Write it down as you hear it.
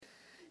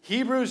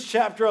Hebrews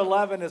chapter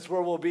 11 is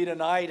where we'll be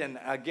tonight. And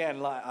again,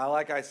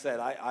 like I said,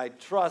 I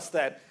trust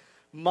that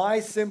my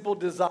simple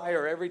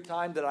desire every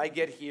time that I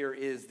get here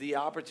is the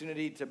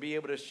opportunity to be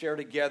able to share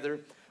together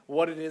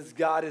what it is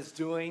God is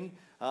doing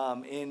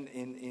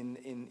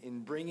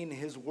in bringing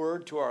His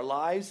Word to our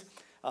lives.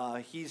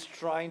 He's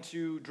trying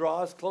to draw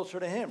us closer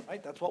to Him,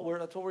 right? That's what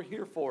we're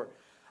here for.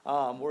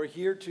 We're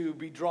here to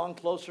be drawn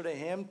closer to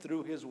Him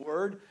through His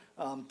Word,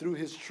 through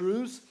His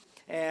truths.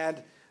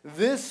 And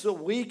this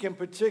week in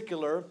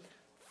particular,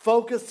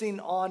 focusing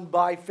on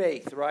by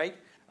faith, right?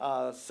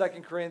 2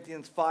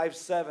 Corinthians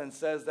 5:7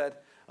 says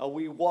that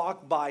we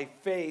walk by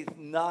faith,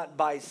 not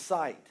by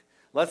sight.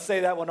 Let's say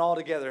that one all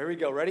together. Here we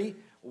go. Ready?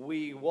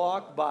 We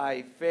walk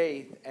by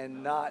faith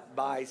and not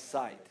by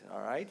sight.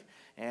 All right?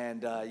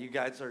 And you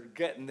guys are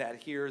getting that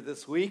here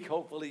this week.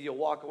 Hopefully you'll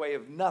walk away,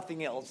 if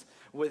nothing else,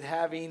 with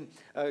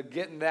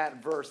getting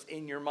that verse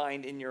in your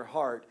mind, in your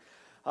heart.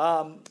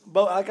 But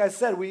like I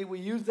said, we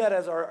use that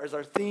as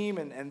our theme,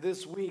 and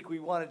this week we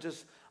want to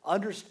just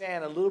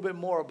understand a little bit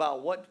more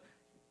about what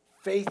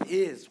faith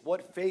is,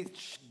 what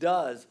faith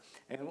does,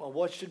 and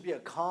what should be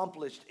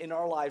accomplished in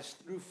our lives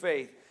through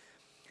faith.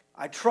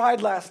 I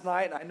tried last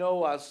night. I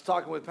know I was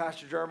talking with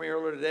Pastor Jeremy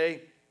earlier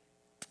today,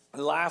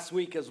 last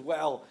week as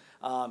well.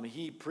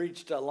 He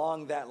preached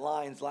along that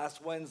lines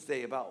last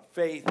Wednesday about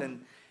faith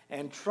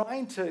and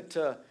trying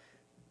to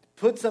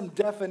put some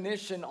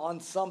definition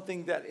on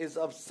something that is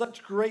of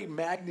such great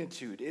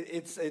magnitude.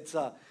 It's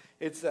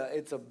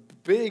a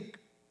big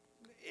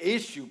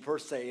issue per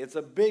se. It's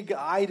a big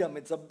item.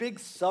 It's a big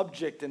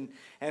subject,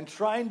 and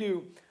trying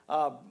to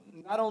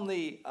not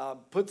only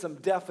put some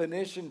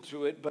definition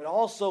to it, but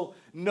also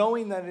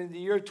knowing that in the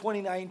year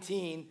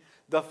 2019,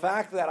 the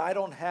fact that I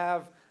don't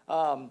have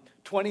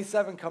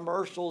 27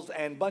 commercials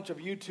and a bunch of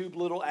YouTube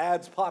little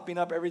ads popping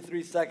up every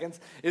 3 seconds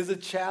is a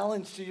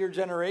challenge to your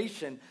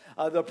generation.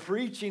 The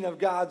preaching of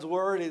God's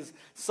Word is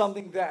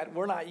something that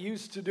we're not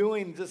used to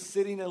doing, just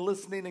sitting and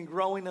listening and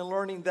growing and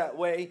learning that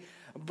way.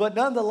 But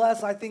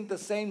nonetheless, I think the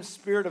same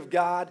Spirit of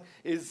God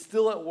is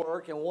still at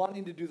work and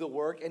wanting to do the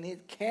work, and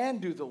it can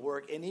do the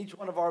work in each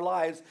one of our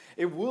lives.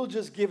 It will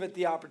just give it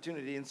the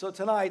opportunity. And so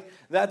tonight,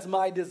 that's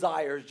my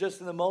desire,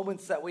 just in the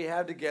moments that we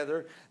have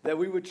together, that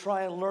we would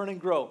try and learn and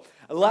grow.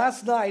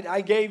 Last night,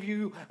 I gave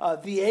you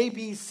the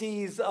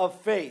ABCs of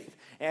faith.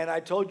 And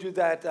I told you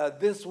that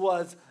this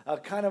was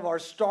kind of our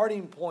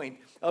starting point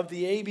of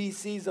the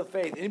ABCs of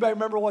faith. Anybody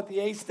remember what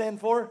the A stood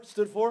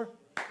for?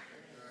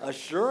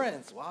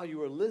 Assurance. Wow, you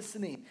were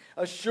listening.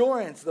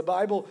 Assurance. The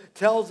Bible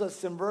tells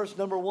us in verse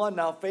number 1,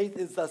 now faith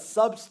is the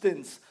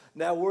substance.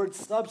 That word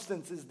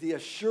substance is the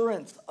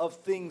assurance of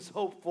things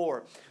hoped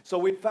for. So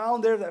we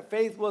found there that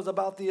faith was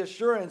about the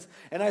assurance.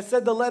 And I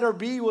said the letter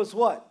B was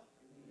what?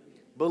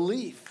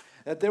 Belief.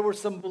 That there were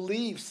some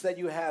beliefs that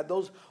you had.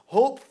 Those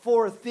hoped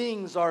for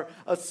things are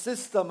a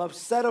system, a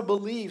set of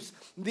beliefs.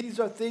 These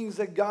are things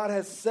that God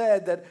has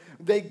said that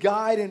they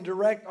guide and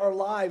direct our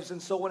lives.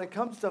 And so when it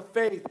comes to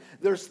faith,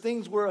 there's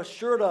things we're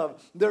assured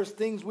of. There's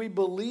things we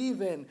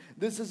believe in.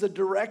 This is a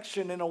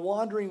direction in a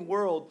wandering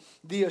world.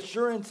 The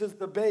assurance is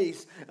the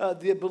base.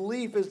 The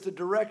belief is the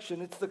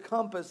direction. It's the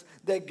compass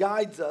that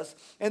guides us.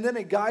 And then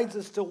it guides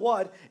us to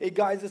what? It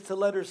guides us to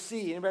letter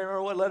C. Anybody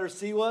remember what letter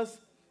C was?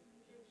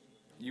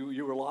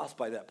 You were lost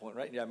by that point,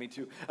 right? Yeah, me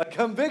too. A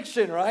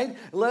conviction, right?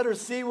 Letter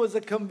C was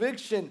a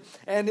conviction,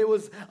 and it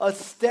was a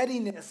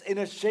steadiness in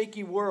a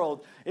shaky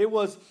world. It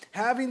was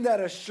having that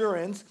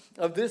assurance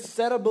of this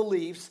set of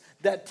beliefs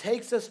that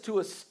takes us to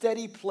a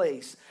steady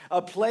place,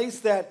 a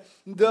place that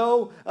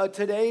though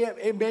today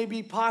it may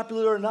be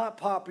popular or not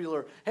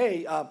popular.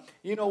 Hey,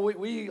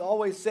 we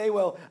always say,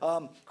 well,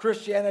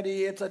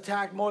 Christianity, it's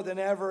attacked more than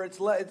ever. It's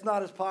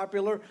not as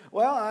popular.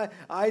 Well,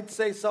 I'd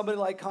say somebody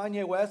like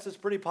Kanye West is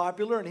pretty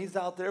popular, and he's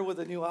out there with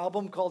a new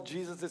album called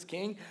Jesus is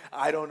King.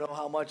 I don't know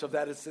how much of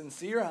that is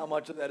sincere, how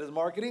much of that is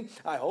marketing.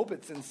 I hope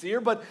it's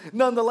sincere, but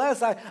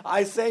nonetheless,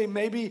 I say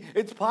maybe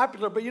it's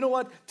popular, but you know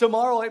what?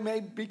 Tomorrow it may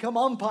become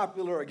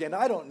unpopular again.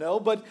 I don't know,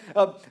 but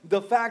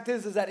the fact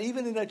is that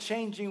even in a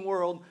changing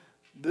world,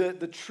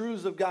 the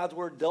truths of God's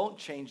Word don't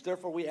change.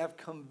 Therefore, we have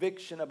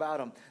conviction about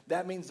them.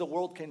 That means the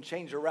world can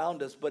change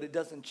around us, but it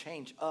doesn't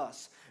change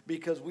us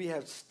because we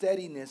have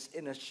steadiness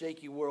in a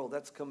shaky world.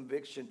 That's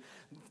conviction.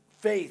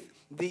 Faith,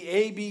 the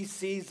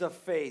ABCs of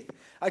faith.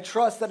 I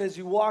trust that as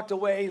you walked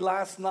away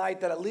last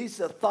night, that at least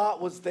a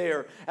thought was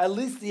there, at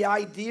least the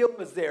idea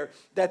was there,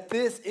 that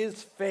this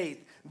is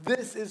faith.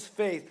 This is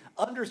faith.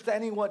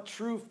 Understanding what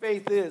true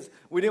faith is.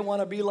 We didn't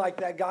want to be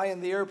like that guy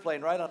in the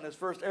airplane, right? On his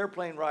first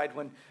airplane ride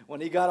when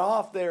he got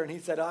off there and he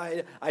said,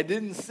 I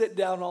didn't sit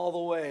down all the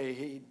way.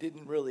 He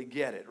didn't really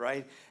get it,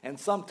 right? And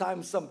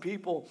sometimes some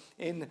people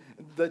in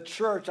the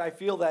church, I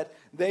feel that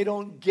they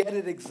don't get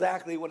it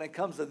exactly when it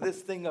comes to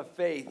this thing of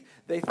faith.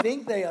 They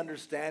think they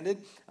understand it.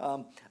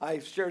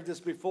 I've shared this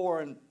before,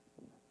 and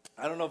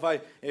I don't know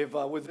if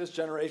with this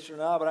generation or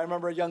not, but I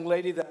remember a young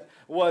lady that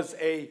was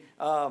a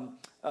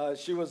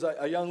She was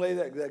a young lady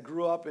that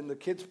grew up in the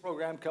kids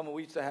program.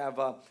 We used to have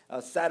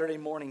a Saturday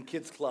morning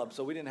kids club,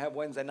 so we didn't have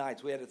Wednesday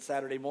nights. We had it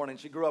Saturday morning.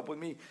 She grew up with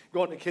me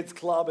going to kids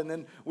club, and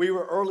then we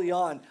were early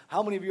on.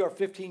 How many of you are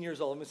 15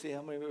 years old? Let me see.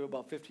 How many of you are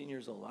about 15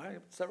 years old? All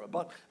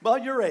right,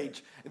 about your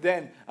age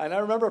then. And I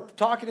remember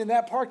talking in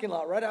that parking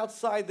lot right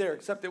outside there,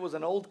 except it was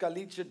an old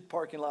Caliche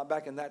parking lot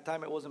back in that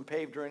time. It wasn't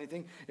paved or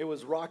anything. It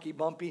was rocky,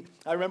 bumpy.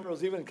 I remember it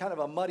was even kind of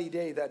a muddy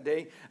day that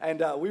day,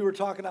 and we were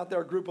talking out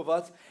there, a group of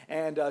us,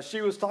 and she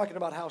was talking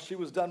about how she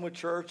was done with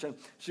church and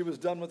she was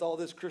done with all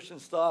this Christian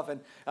stuff, and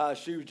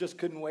she just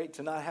couldn't wait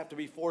to not have to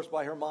be forced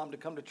by her mom to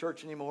come to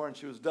church anymore, and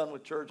she was done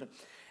with church.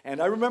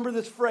 And I remember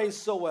this phrase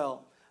so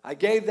well. I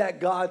gave that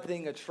God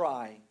thing a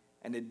try,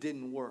 and it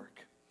didn't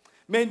work.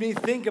 Made me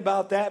think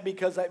about that,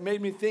 because it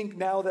made me think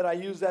now that I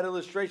use that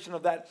illustration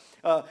of that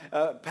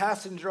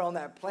passenger on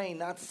that plane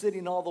not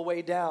sitting all the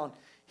way down.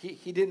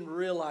 He didn't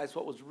realize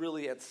what was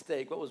really at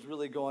stake, what was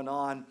really going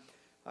on.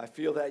 I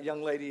feel that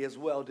young lady as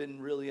well didn't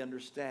really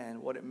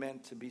understand what it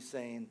meant to be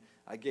saying,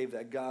 I gave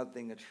that God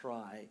thing a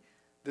try.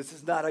 This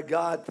is not a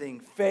God thing.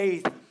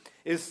 Faith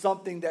is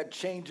something that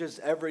changes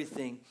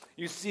everything.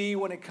 You see,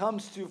 when it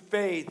comes to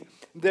faith,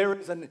 there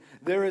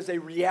is a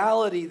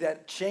reality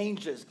that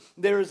changes.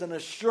 There is an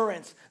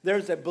assurance.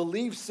 There's a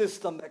belief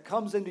system that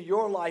comes into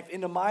your life,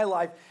 into my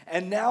life,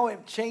 and now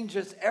it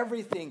changes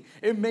everything.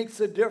 It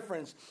makes a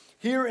difference.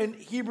 Here in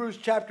Hebrews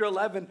chapter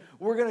 11,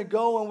 we're going to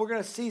go and we're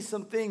going to see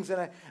some things.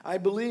 And I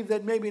believe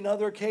that maybe in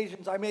other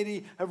occasions I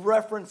may have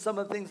referenced some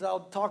of the things I'll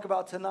talk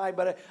about tonight.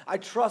 But I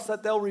trust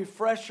that they'll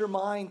refresh your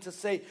mind to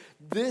say,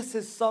 this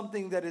is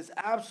something that is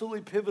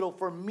absolutely pivotal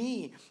for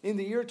me in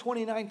the year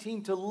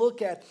 2019 to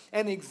look at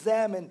and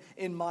examine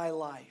in my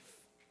life.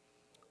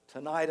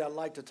 Tonight I'd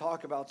like to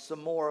talk about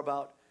some more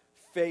about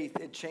faith.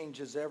 It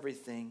changes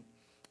everything.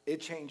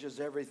 It changes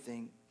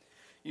everything.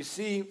 You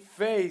see,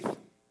 faith,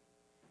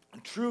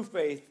 true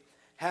faith,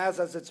 has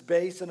as its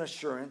base an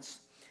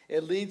assurance.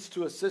 It leads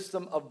to a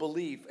system of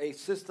belief, a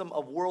system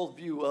of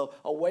worldview,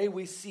 a way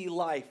we see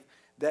life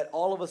that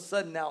all of a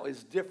sudden now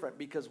is different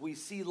because we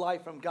see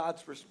life from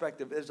God's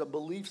perspective. There's a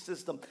belief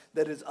system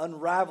that is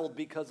unraveled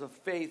because of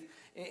faith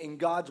in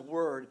God's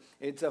word.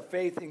 It's a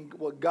faith in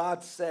what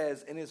God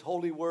says in his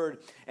holy word.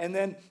 And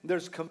then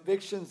there's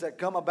convictions that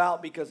come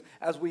about because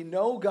as we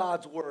know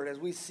God's word, as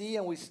we see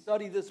and we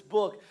study this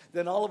book,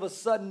 then all of a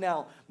sudden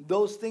now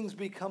those things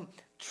become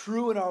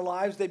true in our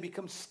lives. They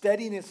become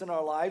steadiness in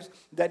our lives,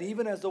 that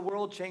even as the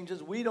world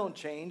changes, we don't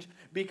change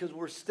because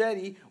we're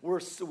steady. We're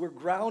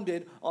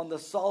grounded on the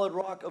solid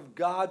rock of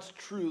God's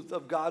truth,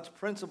 of God's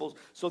principles.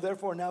 So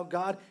therefore now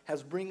God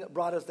has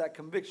brought us that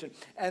conviction.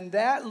 And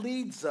that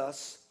leads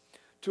us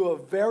to a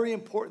very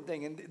important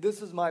thing. And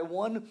this is my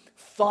one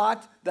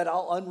thought that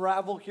I'll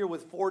unravel here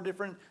with 4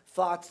 different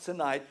thoughts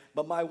tonight.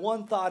 But my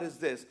one thought is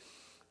this: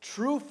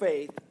 true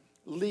faith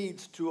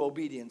leads to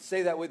obedience.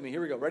 Say that with me.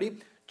 Here we go. Ready?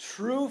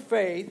 True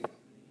faith.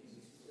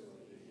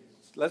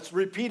 Let's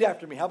repeat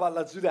after me. How about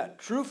let's do that?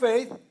 True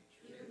faith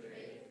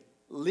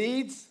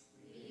leads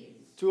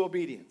to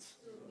obedience.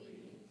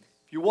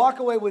 If you walk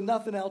away with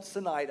nothing else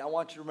tonight, I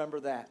want you to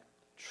remember that.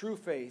 True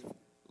faith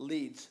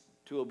leads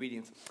to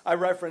obedience. I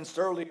referenced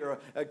earlier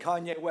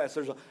Kanye West.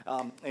 There's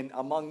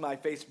among my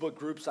Facebook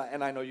groups,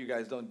 and I know you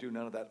guys don't do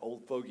none of that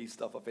old fogey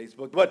stuff on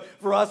Facebook, but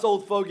for us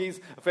old fogies,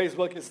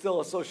 Facebook is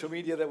still a social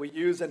media that we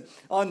use. And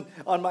I'm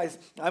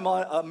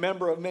a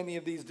member of many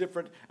of these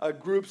different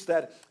groups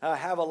that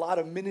have a lot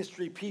of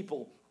ministry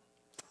people.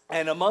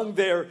 And among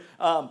there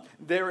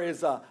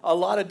is a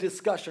lot of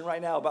discussion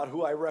right now about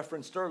who I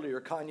referenced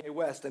earlier, Kanye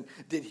West, and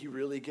did he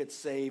really get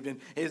saved? And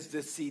is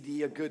this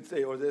CD a good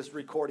thing, or this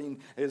recording,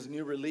 his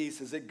new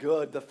release, is it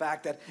good? The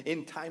fact that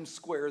in Times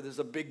Square there's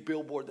a big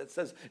billboard that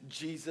says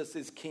Jesus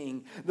is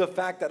King. The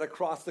fact that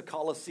across the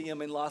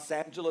Coliseum in Los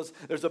Angeles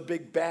there's a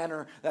big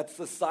banner that's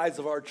the size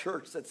of our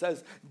church that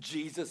says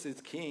Jesus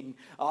is King,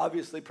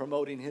 obviously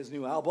promoting his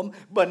new album,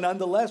 but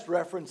nonetheless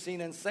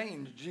referencing and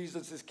saying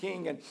Jesus is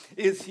King, and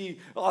is he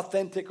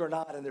authentic or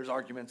not? And there's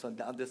arguments on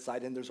this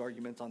side and there's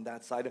arguments on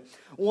that side.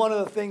 One of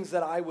the things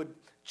that I would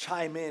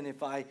chime in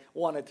if I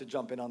wanted to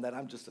jump in on that,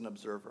 I'm just an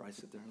observer. I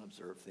sit there and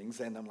observe things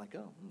and I'm like,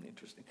 oh,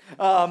 interesting.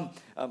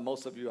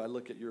 Most of you, I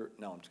look at your,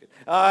 no, I'm just kidding.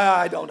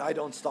 I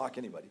don't stalk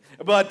anybody.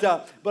 But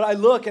I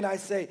look and I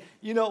say,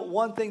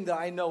 one thing that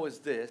I know is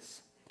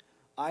this: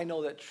 I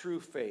know that true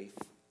faith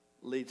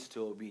leads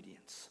to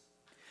obedience.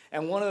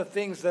 And one of the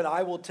things that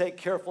I will take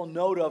careful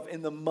note of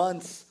in the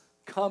months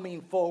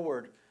coming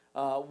forward,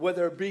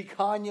 whether it be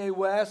Kanye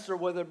West or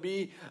whether it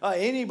be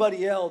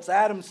anybody else,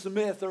 Adam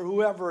Smith or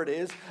whoever it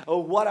is,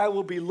 what I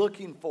will be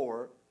looking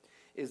for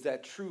is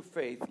that true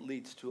faith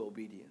leads to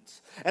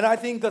obedience. And I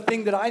think the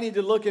thing that I need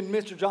to look in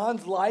Mr.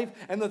 John's life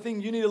and the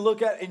thing you need to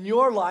look at in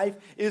your life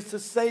is to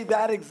say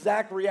that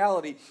exact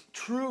reality.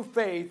 True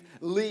faith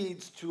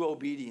leads to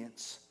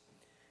obedience.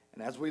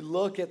 And as we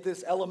look at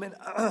this element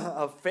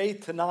of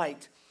faith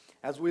tonight,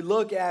 as we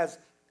look at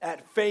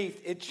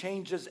faith, it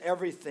changes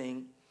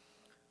everything.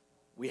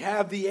 We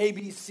have the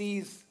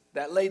ABCs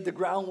that laid the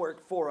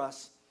groundwork for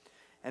us.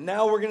 And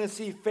now we're going to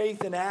see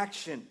faith in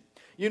action.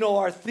 You know,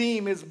 our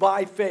theme is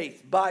by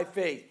faith, by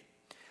faith.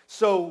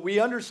 So we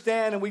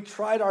understand and we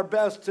tried our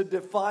best to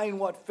define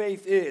what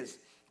faith is.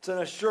 It's an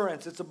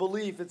assurance, it's a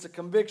belief, it's a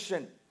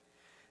conviction.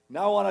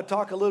 Now I want to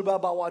talk a little bit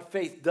about what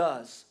faith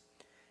does.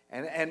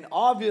 And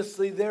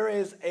obviously there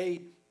is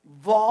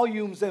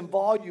volumes and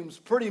volumes.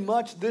 Pretty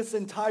much this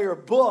entire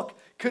book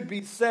could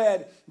be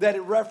said that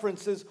it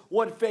references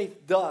what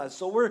faith does.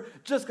 So we're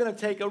just going to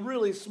take a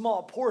really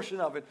small portion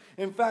of it.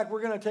 In fact,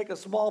 we're going to take a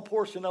small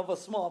portion of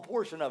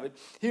it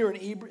here in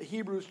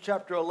Hebrews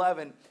chapter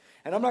 11.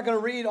 And I'm not going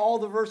to read all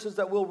the verses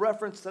that we'll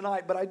reference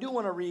tonight, but I do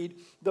want to read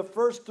the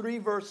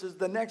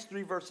next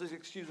three verses,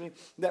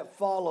 that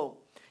follow.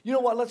 You know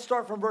what? Let's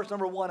start from verse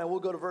number 1 and we'll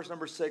go to verse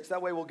number 6.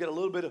 That way we'll get a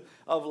little bit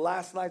of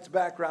last night's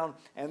background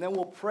and then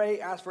we'll pray,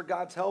 ask for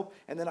God's help,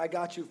 and then I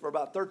got you for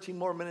about 13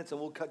 more minutes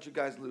and we'll cut you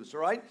guys loose, all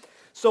right?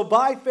 So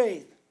by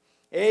faith,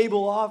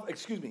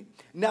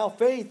 Now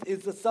faith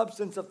is the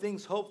substance of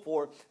things hoped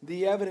for,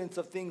 the evidence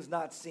of things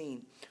not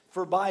seen.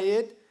 For by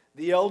it,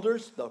 the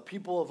elders, the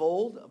people of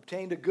old,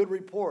 obtained a good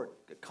report,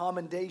 a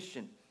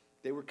commendation.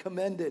 They were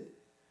commended.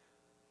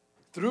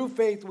 Through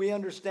faith we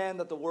understand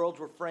that the worlds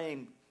were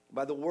framed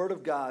by the word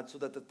of God, so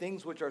that the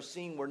things which are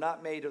seen were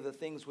not made of the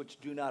things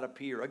which do not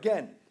appear.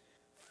 Again,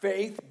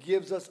 faith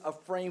gives us a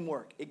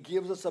framework. It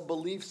gives us a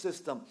belief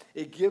system.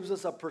 It gives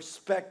us a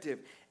perspective.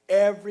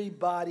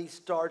 Everybody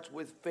starts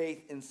with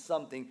faith in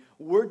something.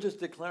 We're just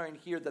declaring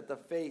here that the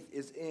faith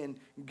is in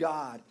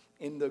God,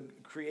 in the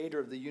creator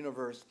of the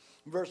universe.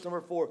 Verse number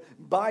 4,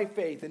 by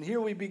faith. And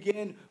here we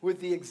begin with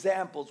the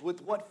examples,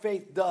 with what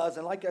faith does.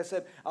 And like I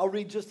said, I'll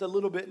read just a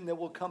little bit and then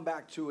we'll come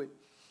back to it.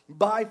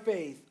 By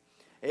faith,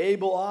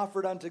 Abel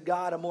offered unto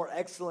God a more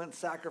excellent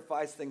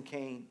sacrifice than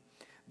Cain,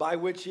 by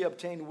which he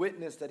obtained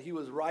witness that he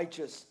was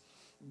righteous,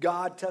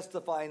 God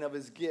testifying of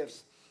his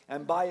gifts,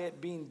 and by it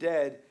being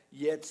dead,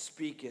 yet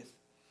speaketh.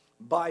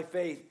 By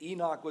faith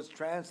Enoch was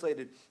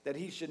translated, that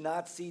he should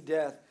not see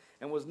death,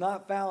 and was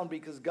not found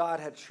because God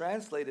had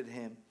translated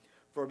him.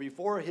 For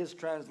before his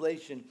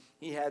translation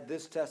he had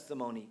this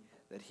testimony,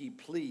 that he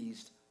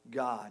pleased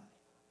God.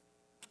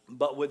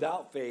 But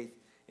without faith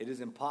it is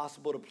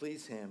impossible to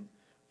please him.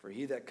 For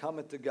he that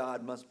cometh to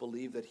God must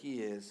believe that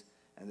he is,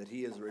 and that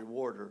he is a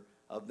rewarder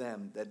of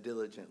them that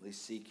diligently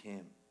seek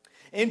him.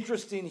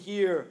 Interesting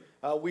here,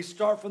 we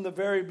start from the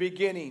very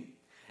beginning.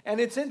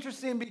 And it's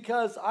interesting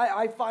because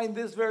I find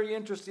this very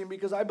interesting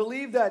because I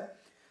believe that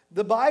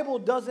the Bible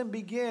doesn't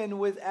begin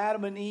with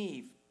Adam and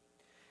Eve.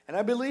 And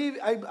I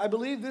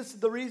believe this is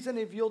the reason,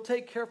 if you'll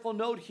take careful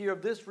note here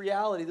of this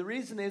reality, the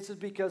reason is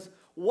because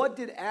what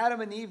did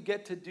Adam and Eve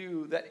get to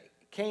do that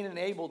Cain and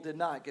Abel did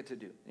not get to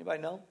do?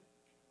 Anybody know?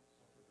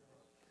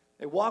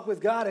 They walk with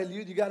God, and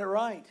you got it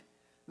right.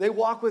 They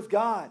walk with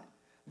God.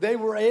 They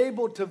were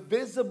able to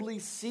visibly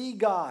see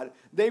God.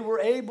 They were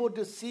able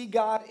to see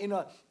God in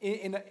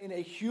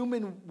a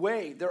human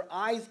way. Their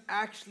eyes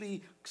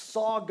actually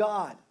saw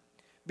God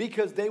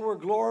because they were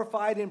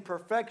glorified in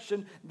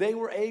perfection. They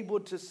were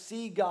able to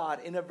see God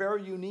in a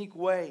very unique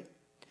way.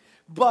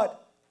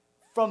 But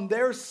from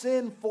their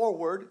sin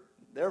forward,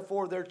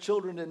 therefore their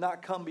children did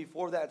not come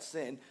before that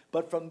sin,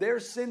 but from their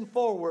sin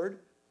forward,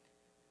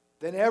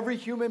 then every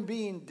human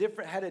being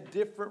had a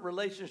different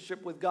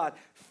relationship with God.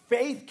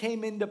 Faith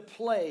came into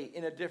play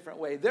in a different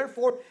way.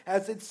 Therefore,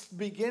 as it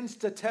begins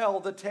to tell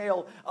the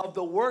tale of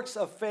the works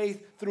of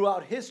faith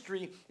throughout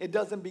history, it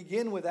doesn't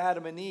begin with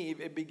Adam and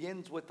Eve. It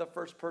begins with the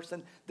first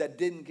person that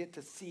didn't get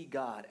to see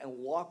God and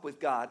walk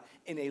with God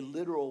in a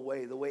literal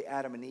way, the way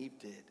Adam and Eve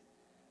did.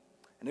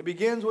 And it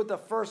begins with the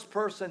first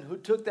person who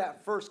took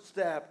that first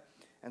step.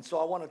 And so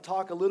I want to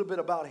talk a little bit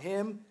about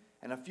him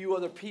and a few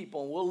other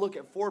people. And we'll look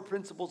at 4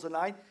 principles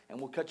tonight, and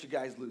we'll cut you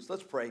guys loose.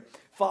 Let's pray.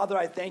 Father,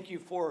 I thank you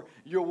for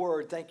your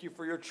word. Thank you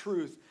for your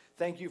truth.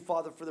 Thank you,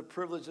 Father, for the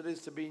privilege it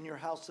is to be in your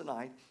house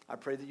tonight. I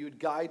pray that you would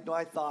guide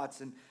my thoughts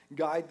and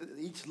guide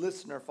each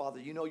listener, Father.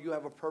 You know you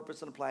have a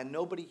purpose and a plan.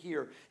 Nobody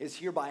here is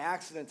here by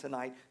accident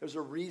tonight. There's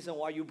a reason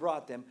why you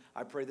brought them.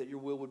 I pray that your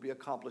will would be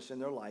accomplished in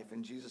their life.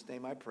 In Jesus'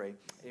 name I pray.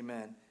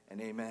 Amen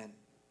and amen.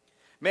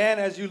 Man,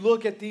 as you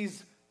look at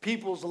these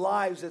people's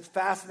lives, it's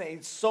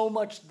fascinating. So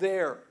much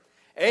there.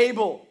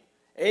 Abel,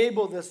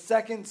 the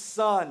second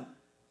son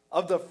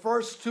of the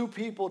first 2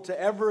 people to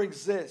ever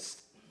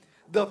exist.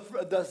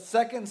 The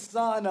second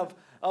son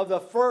of the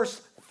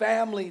first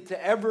family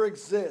to ever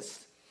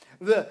exist.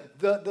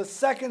 The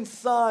second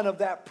son of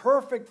that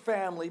perfect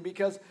family,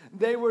 because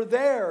they were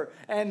there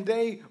and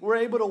they were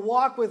able to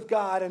walk with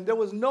God and there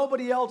was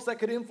nobody else that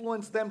could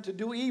influence them to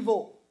do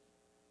evil.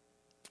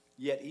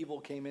 Yet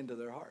evil came into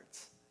their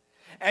hearts.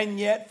 And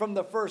yet from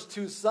the first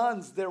 2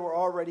 sons, there were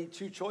already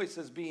 2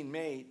 choices being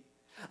made.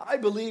 I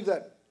believe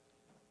that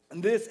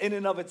this in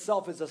and of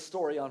itself is a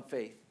story on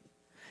faith.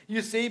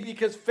 You see,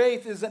 because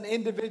faith is an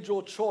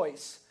individual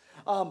choice.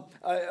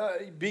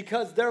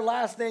 Because their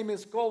last name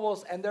is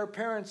Cobos and their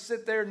parents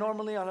sit there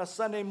normally on a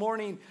Sunday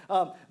morning,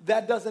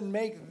 that doesn't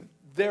make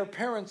their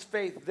parents'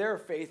 faith their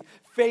faith.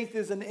 Faith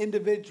is an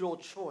individual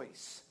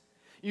choice.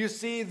 You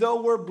see,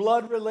 though we're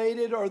blood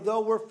related, or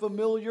though we're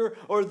familiar,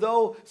 or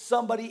though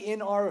somebody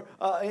in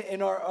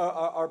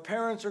our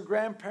parents or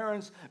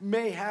grandparents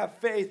may have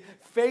faith,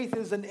 faith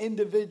is an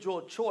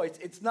individual choice.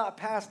 It's not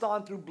passed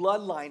on through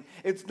bloodline.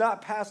 It's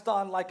not passed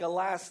on like a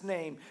last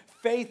name.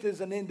 Faith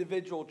is an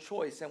individual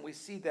choice, and we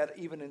see that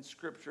even in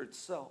Scripture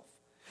itself.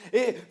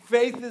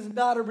 Faith is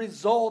not a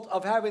result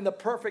of having the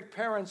perfect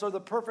parents or the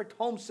perfect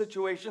home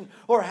situation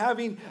or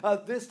having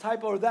this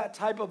type or that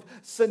type of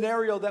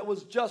scenario that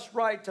was just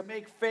right to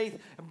make faith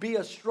be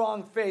a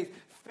strong faith.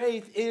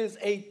 Faith is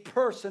a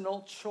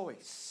personal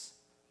choice.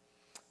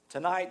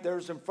 Tonight,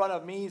 there's in front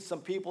of me some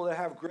people that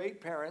have great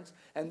parents,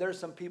 and there's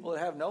some people that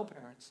have no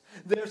parents.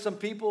 There's some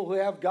people who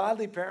have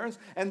godly parents,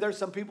 and there's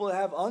some people that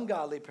have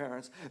ungodly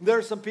parents.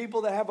 There's some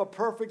people that have a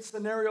perfect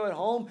scenario at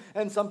home,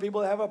 and some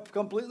people that have a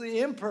completely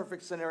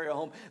imperfect scenario at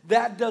home.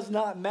 That does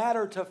not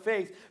matter to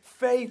faith.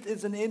 Faith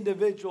is an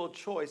individual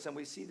choice, and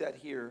we see that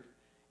here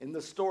in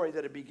the story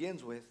that it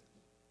begins with.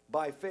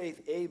 By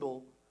faith,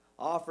 Abel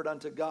offered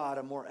unto God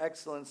a more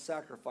excellent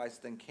sacrifice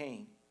than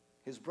Cain,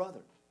 his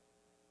brother.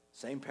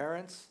 Same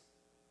parents,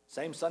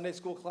 same Sunday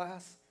school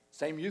class,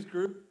 same youth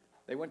group.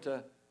 They went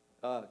to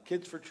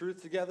Kids for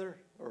Truth together,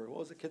 or what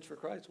was it, Kids for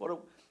Christ?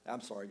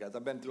 I'm sorry, guys.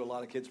 I've been through a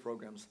lot of kids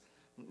programs.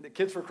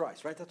 Kids for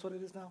Christ, right? That's what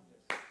it is now?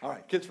 All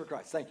right, Kids for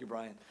Christ. Thank you,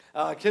 Brian.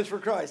 Kids for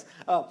Christ.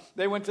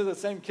 They went to the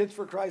same Kids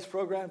for Christ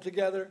program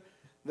together.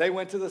 They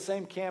went to the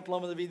same Camp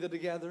Loma de Vida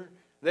together.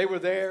 They were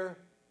there.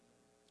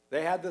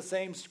 They had the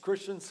same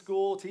Christian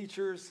school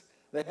teachers.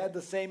 They had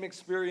the same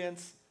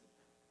experience.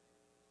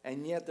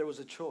 And yet there was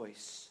a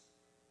choice.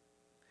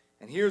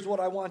 And here's what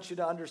I want you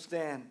to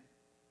understand.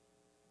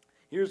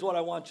 Here's what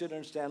I want you to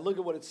understand. Look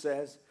at what it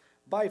says.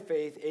 By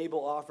faith,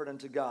 Abel offered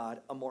unto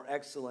God a more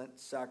excellent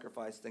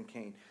sacrifice than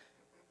Cain.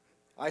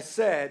 I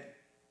said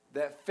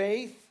that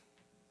faith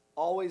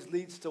always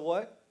leads to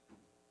what?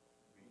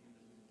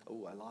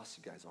 Oh, I lost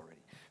you guys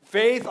already.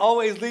 Faith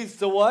always leads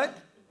to what?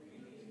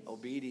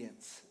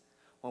 Obedience.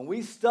 When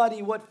we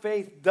study what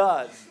faith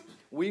does,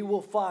 we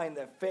will find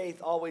that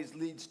faith always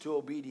leads to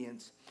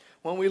obedience.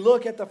 When we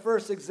look at the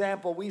first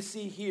example, we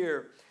see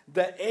here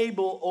that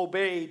Abel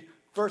obeyed,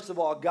 first of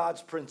all,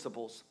 God's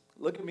principles.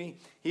 Look at me.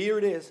 Here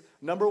it is.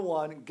 Number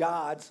one,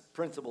 God's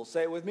principles.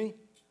 Say it with me.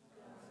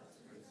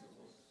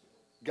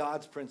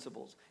 God's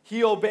principles.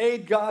 He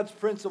obeyed God's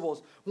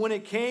principles. When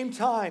it came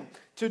time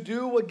to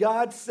do what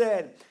God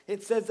said,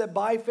 it says that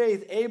by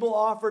faith Abel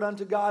offered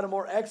unto God a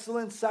more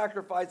excellent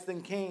sacrifice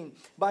than Cain,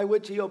 by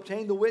which he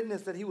obtained the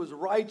witness that he was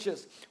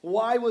righteous.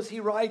 Why was he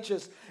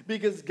righteous?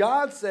 Because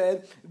God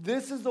said,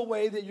 this is the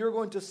way that you're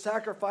going to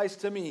sacrifice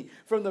to me.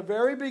 From the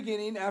very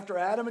beginning, after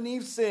Adam and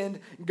Eve sinned,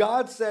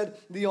 God said,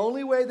 the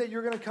only way that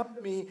you're going to come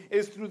to me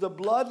is through the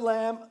blood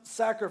lamb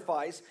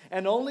sacrifice,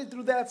 and only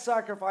through that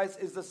sacrifice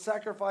is the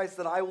sacrifice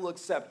that I will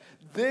accept.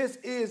 This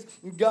is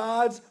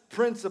God's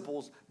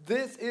principles.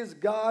 This is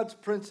God's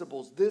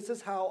principles. This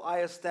is how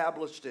I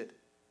established it.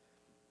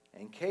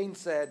 And Cain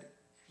said,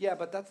 yeah,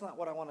 but that's not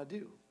what I want to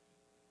do.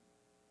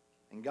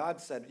 And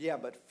God said, yeah,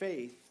 but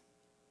faith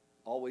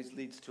always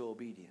leads to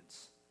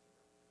obedience.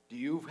 Do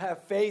you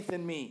have faith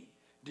in me?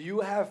 Do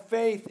you have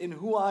faith in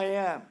who I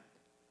am?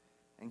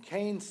 And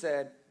Cain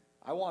said,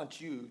 I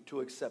want you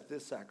to accept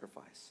this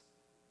sacrifice.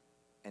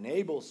 And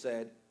Abel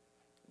said,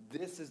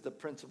 this is the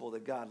principle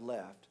that God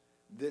left.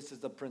 This is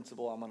the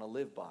principle I'm going to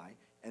live by.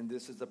 And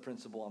this is the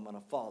principle I'm going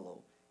to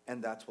follow.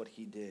 And that's what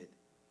he did.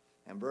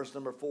 And verse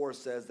number 4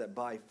 says that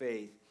by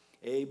faith,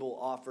 Abel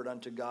offered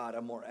unto God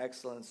a more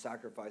excellent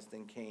sacrifice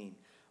than Cain,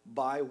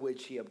 by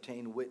which he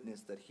obtained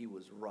witness that he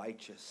was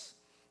righteous.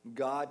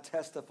 God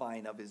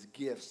testifying of his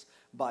gifts,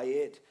 by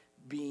it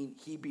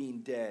he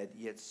being dead,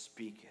 yet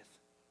speaketh.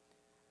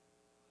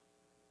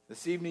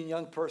 This evening,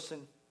 young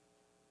person,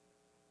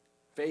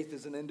 faith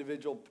is an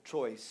individual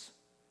choice.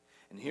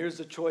 And here's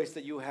the choice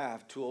that you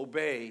have: to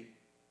obey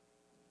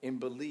in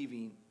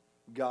believing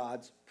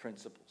God's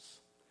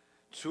principles.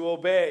 To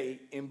obey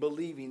in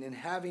believing and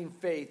having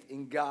faith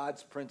in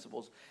God's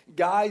principles.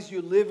 Guys,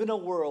 you live in a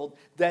world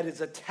that is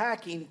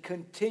attacking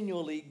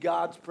continually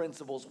God's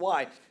principles.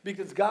 Why?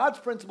 Because God's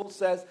principle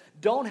says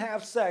don't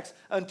have sex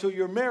until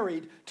you're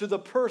married to the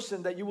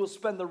person that you will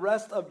spend the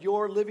rest of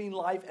your living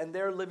life and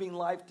their living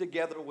life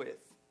together with.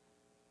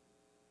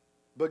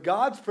 But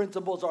God's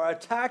principles are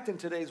attacked in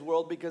today's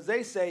world because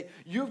they say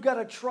you've got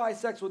to try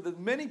sex with as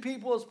many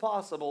people as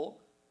possible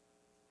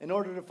in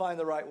order to find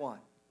the right one.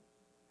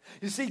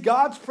 You see,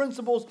 God's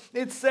principles,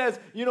 it says,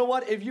 you know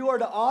what, if you are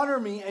to honor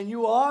me and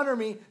you honor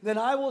me, then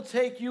I will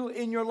take you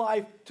in your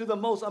life to the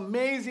most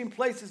amazing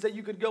places that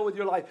you could go with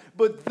your life.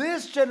 But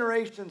this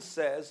generation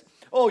says,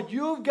 oh,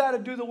 you've got to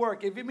do the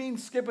work. If it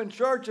means skipping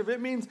church, if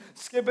it means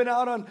skipping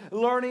out on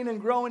learning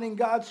and growing in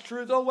God's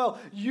truth, oh, well,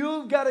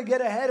 you've got to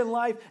get ahead in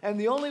life. And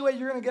the only way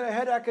you're going to get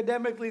ahead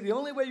academically, the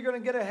only way you're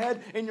going to get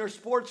ahead in your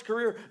sports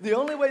career, the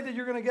only way that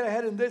you're going to get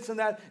ahead in this and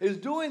that is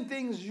doing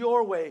things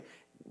your way.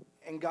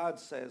 And God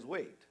says,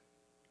 wait,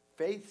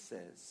 faith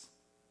says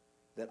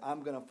that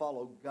I'm going to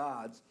follow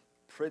God's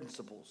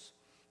principles.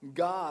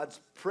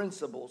 God's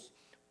principles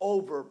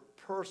over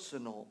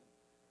personal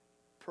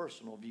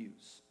personal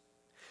views.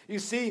 You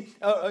see,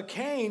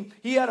 Cain,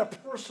 he had a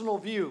personal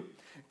view.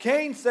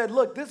 Cain said,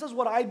 look, this is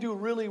what I do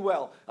really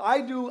well.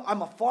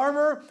 I'm a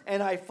farmer,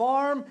 and I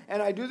farm,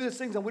 and I do these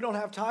things, and we don't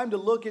have time to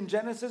look in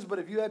Genesis, but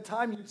if you had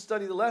time, you'd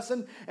study the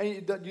lesson, and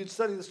you'd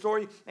study the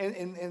story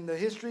in the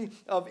history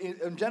of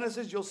in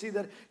Genesis. You'll see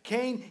that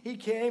Cain, he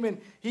came, and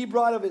he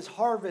brought of his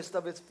harvest,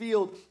 of his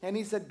field, and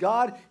he said,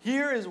 God,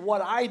 here is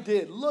what I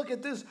did. Look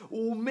at this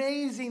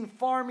amazing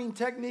farming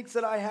techniques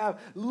that I have.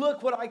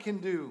 Look what I can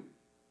do.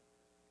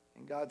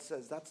 And God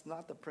says, that's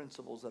not the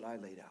principles that I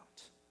laid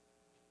out.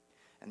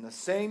 And the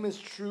same is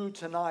true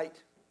tonight,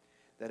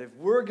 that if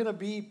we're going to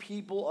be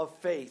people of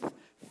faith,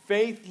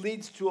 faith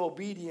leads to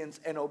obedience,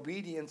 and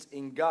obedience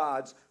in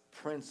God's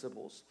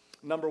principles.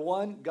 Number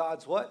one,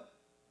 God's what?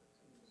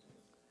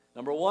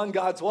 Number one,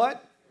 God's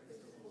what?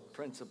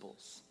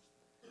 Principles.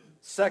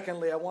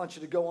 Secondly, I want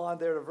you to go on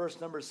there to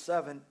verse number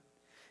 7.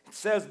 It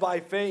says,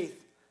 by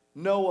faith,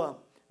 Noah,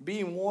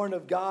 being warned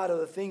of God of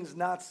the things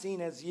not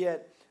seen as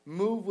yet,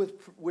 moved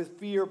with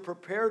fear,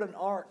 prepared an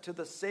ark to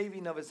the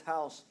saving of his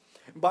house,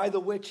 by the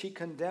which he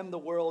condemned the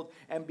world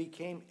and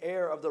became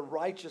heir of the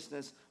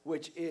righteousness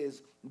which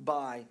is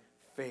by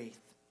faith.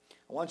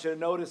 I want you to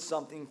notice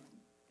something.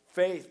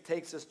 Faith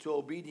takes us to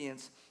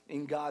obedience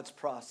in God's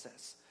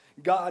process.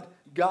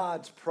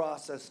 God's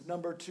process.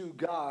 Number two,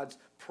 God's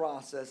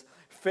process.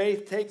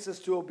 Faith takes us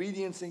to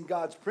obedience in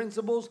God's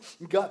principles.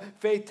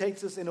 Faith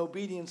takes us in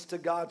obedience to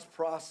God's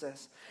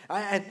process.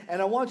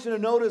 And I want you to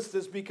notice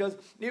this because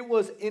it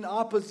was in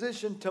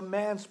opposition to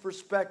man's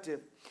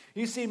perspective.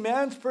 You see,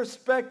 man's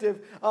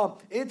perspective,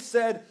 it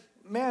said,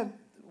 man,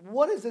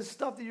 what is this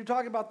stuff that you're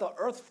talking about, the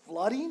earth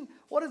flooding?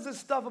 What is this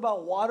stuff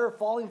about water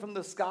falling from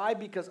the sky?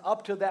 Because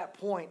up to that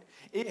point,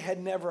 it had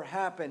never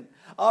happened.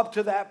 Up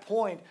to that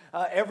point,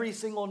 every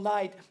single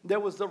night, there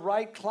was the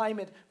right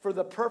climate for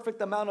the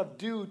perfect amount of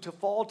dew to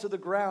fall to the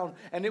ground,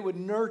 and it would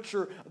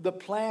nurture the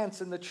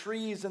plants and the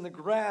trees and the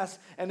grass,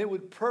 and it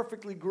would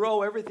perfectly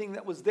grow everything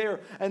that was there.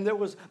 And there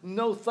was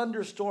no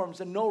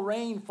thunderstorms and no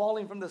rain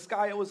falling from the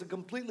sky. It was a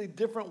completely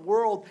different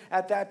world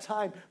at that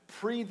time,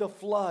 pre the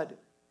flood.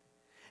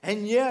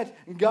 And yet,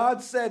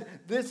 God said,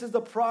 this is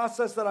the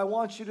process that I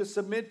want you to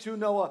submit to,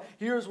 Noah.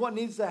 Here's what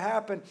needs to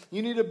happen.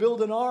 You need to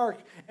build an ark,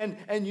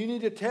 and you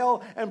need to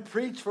tell and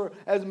preach for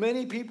as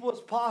many people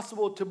as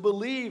possible to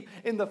believe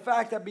in the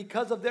fact that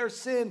because of their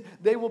sin,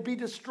 they will be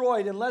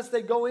destroyed unless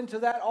they go into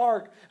that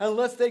ark,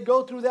 unless they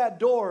go through that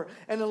door,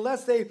 and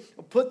unless they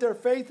put their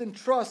faith and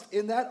trust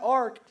in that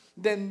ark,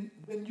 then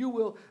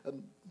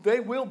they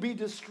will be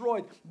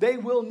destroyed. They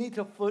will need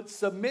to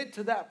submit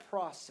to that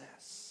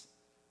process.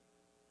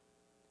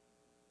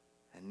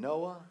 And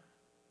Noah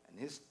and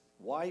his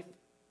wife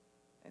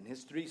and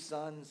his 3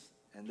 sons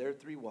and their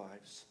 3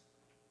 wives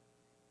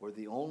were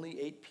the only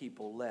 8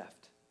 people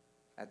left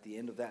at the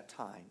end of that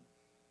time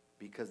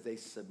because they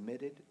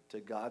submitted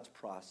to God's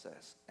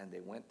process and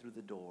they went through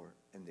the door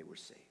and they were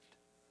saved.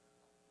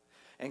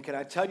 And can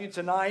I tell you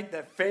tonight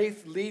that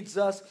faith leads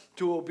us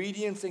to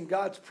obedience in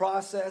God's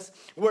process,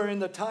 where in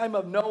the time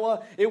of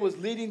Noah, it was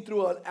leading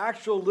through an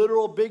actual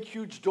literal big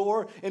huge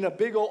door in a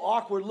big old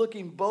awkward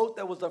looking boat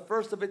that was the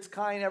first of its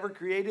kind ever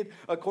created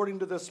according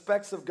to the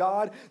specs of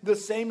God. The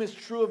same is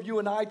true of you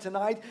and I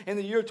tonight in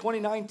the year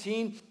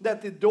 2019,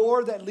 that the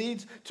door that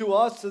leads to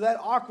us, to that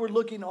awkward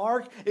looking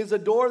ark, is a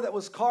door that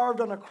was carved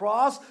on a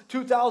cross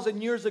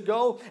 2,000 years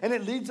ago, and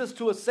it leads us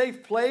to a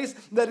safe place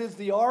that is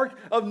the ark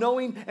of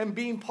knowing and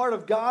being part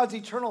of God's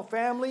eternal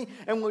family.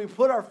 And when we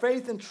put our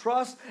faith and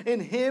trust in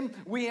Him,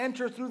 we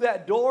enter through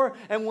that door.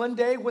 And one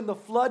day when the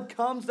flood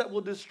comes that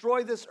will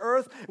destroy this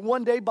earth,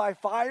 one day by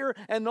fire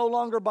and no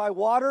longer by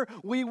water,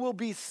 we will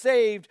be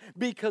saved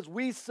because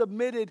we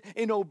submitted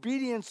in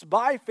obedience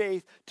by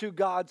faith to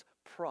God's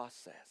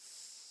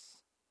process.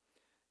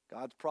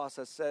 God's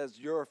process says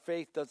your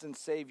faith doesn't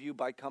save you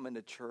by coming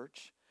to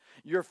church.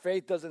 Your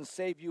faith doesn't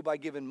save you by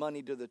giving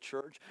money to the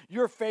church.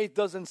 Your faith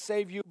doesn't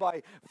save you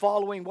by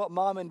following what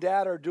mom and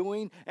dad are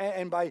doing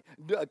and by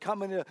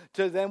coming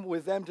to them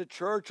with them to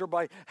church, or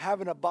by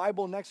having a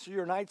Bible next to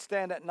your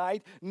nightstand at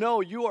night.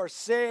 No, you are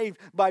saved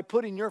by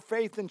putting your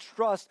faith and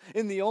trust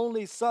in the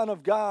only Son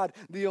of God,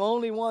 the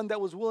only one that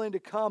was willing to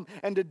come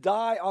and to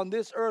die on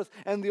this earth,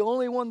 and the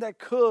only one that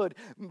could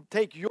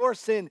take your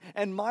sin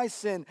and my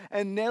sin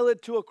and nail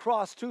it to a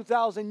cross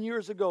 2,000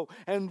 years ago,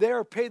 and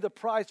there pay the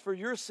price for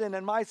your sin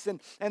and my sin.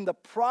 And the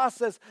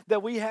process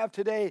that we have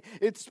today,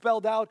 it's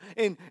spelled out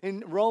in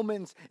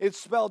Romans,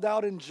 it's spelled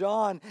out in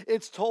John.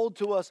 It's told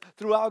to us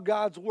throughout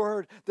God's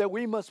word that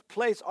we must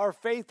place our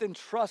faith and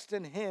trust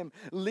in Him,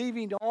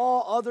 leaving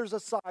all others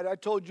aside. I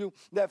told you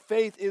that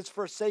faith is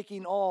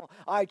forsaking all.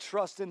 I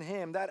trust in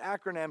Him. That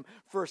acronym,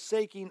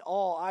 forsaking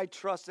all, I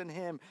trust in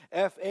Him.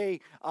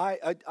 Faith,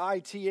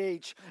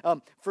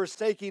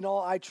 forsaking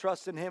all, I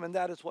trust in Him. And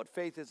that is what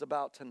faith is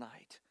about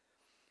tonight.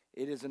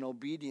 It is an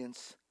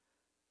obedience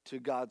to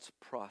God's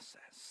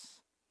process.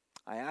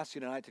 I ask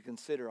you tonight to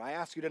consider. I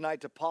ask you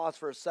tonight to pause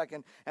for a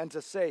second and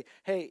to say,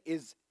 hey,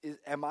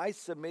 am I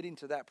submitting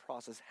to that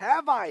process?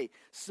 Have I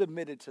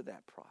submitted to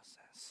that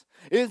process?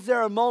 Is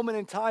there a moment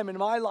in time in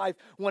my life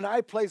when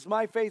I place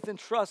my faith and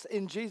trust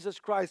in Jesus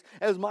Christ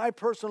as my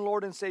personal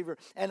Lord and Savior,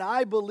 and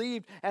I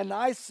believed and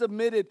I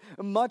submitted,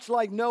 much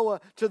like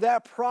Noah, to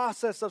that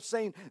process of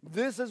saying,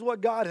 this is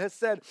what God has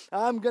said.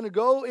 I'm going to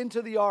go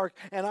into the ark,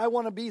 and I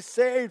want to be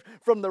saved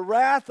from the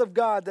wrath of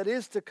God that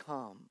is to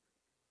come.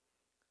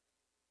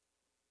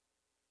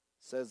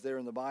 It says there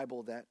in the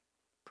Bible that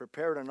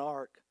prepared an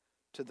ark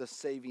to the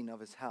saving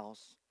of his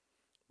house,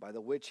 by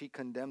the which he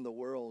condemned the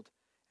world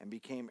and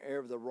became heir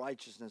of the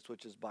righteousness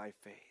which is by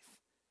faith.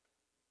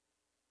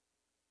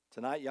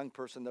 Tonight, young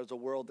person, there's a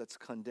world that's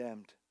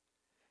condemned,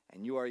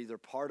 and you are either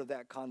part of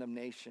that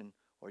condemnation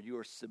or you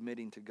are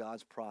submitting to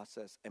God's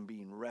process and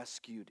being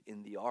rescued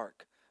in the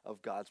ark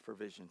of God's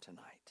provision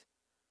tonight.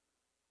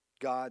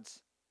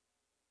 God's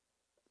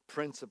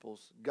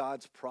principles,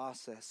 God's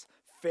process,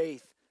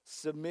 faith,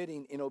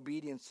 submitting in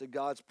obedience to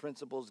God's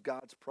principles,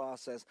 God's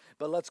process.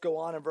 But let's go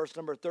on in verse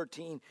number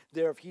 13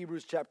 there of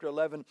Hebrews chapter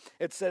 11.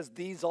 It says,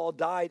 these all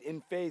died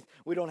in faith.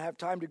 We don't have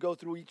time to go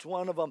through each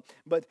one of them.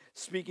 But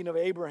speaking of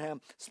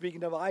Abraham,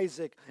 speaking of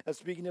Isaac,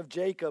 speaking of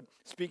Jacob,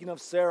 speaking of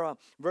Sarah,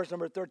 verse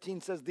number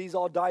 13 says, these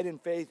all died in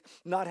faith,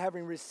 not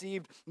having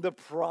received the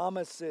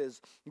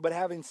promises, but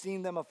having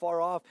seen them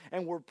afar off,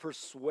 and were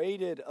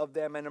persuaded of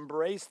them, and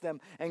embraced them,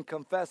 and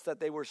confessed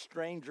that they were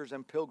strangers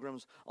and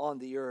pilgrims on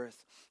the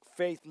earth.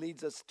 Faith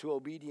leads us to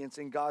obedience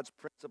in God's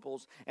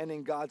principles and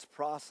in God's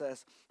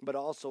process, but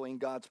also in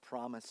God's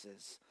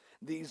promises.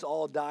 These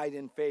all died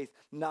in faith,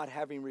 not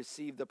having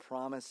received the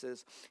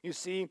promises. You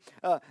see,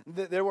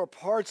 there were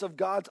parts of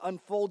God's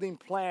unfolding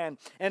plan.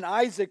 And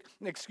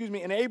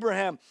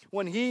Abraham,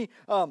 when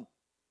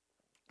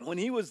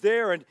he was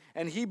there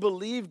and he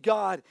believed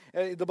God,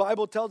 the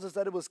Bible tells us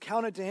that it was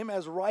counted to him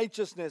as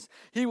righteousness.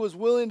 He was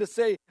willing to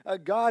say,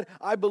 God,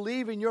 I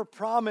believe in your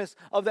promise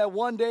of that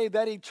one day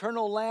that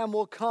eternal lamb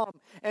will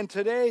come. And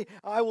today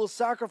I will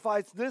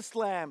sacrifice this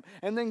lamb.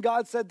 And then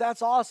God said,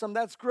 that's awesome.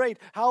 That's great.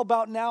 How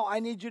about now?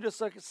 I need you to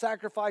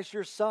sacrifice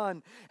your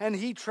son. And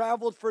he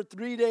traveled for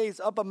 3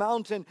 days up a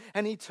mountain,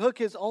 and he took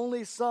his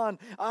only son,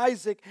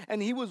 Isaac,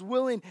 and he was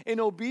willing in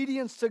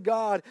obedience to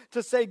God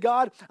to say,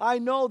 God, I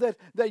know that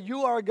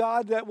you are a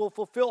God that will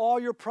fulfill all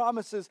your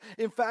promises.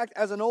 In fact,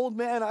 as an old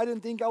man, I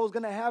didn't think I was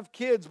going to have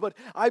kids, but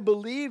I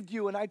believed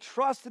you and I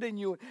trusted in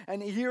you.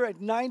 And here at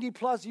 90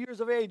 plus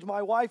years of age,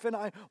 my wife and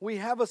I, we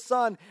have a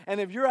son. And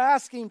if you're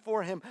asking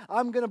for him,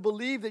 I'm going to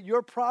believe that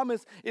your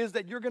promise is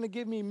that you're going to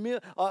give me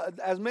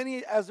as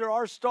many as there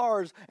are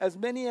stars, as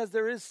many as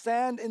there is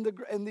sand in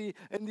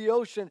the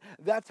ocean.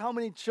 That's how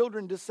many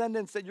children,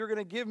 descendants that you're going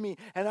to give me.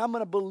 And I'm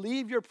going to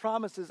believe your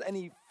promises. And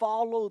he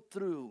followed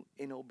through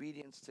in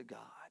obedience to God.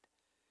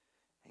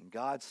 And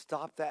God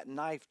stopped that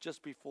knife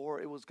just before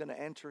it was going to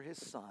enter his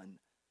son.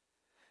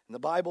 And the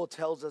Bible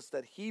tells us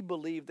that he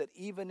believed that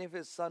even if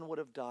his son would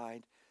have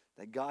died,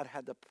 that God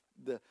had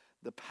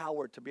the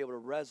power to be able to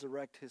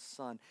resurrect his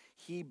son.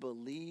 He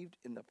believed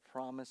in the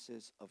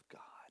promises of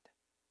God.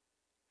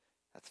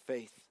 That's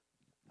faith.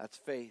 That's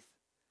faith.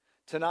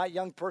 Tonight,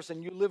 young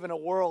person, you live in a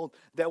world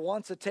that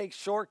wants to take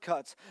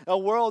shortcuts. A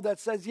world that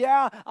says,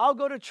 yeah, I'll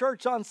go to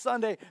church on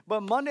Sunday,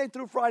 but Monday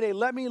through Friday,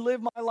 let me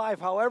live my life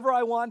however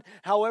I want,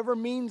 whatever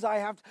means I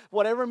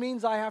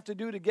have to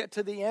do to get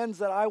to the ends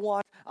that I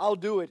want, I'll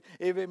do it.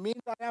 If it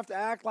means I have to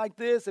act like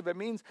this, if it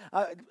means,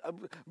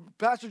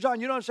 Pastor John,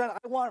 you don't understand,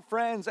 I want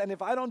friends, and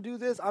if I don't do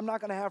this, I'm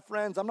not going to have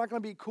friends. I'm not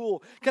going to be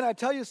cool. Can I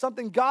tell you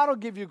something? God will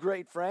give you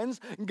great friends.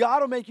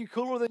 God will make you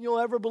cooler than you'll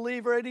ever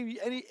believe or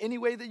any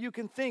way that you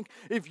can think.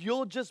 If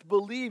you'll just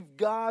believe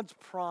God's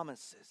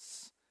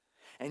promises.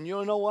 And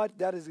you know what?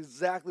 That is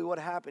exactly what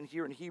happened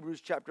here in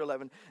Hebrews chapter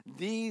 11.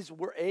 These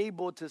were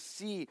able to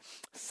see.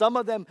 Some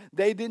of them,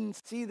 they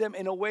didn't see them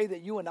in a way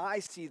that you and I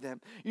see them.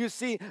 You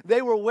see,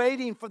 they were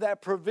waiting for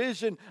that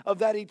provision of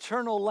that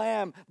eternal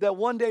lamb that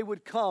one day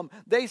would come.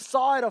 They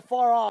saw it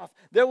afar off.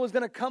 There was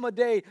going to come a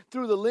day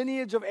through the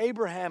lineage of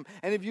Abraham.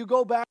 And if you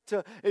go back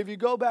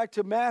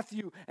to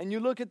Matthew and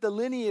you look at the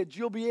lineage,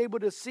 you'll be able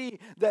to see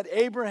that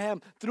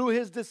Abraham, through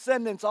his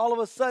descendants, all of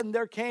a sudden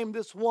there came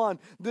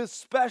this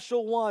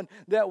special one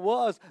that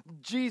was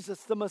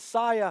Jesus, the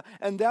Messiah,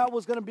 and that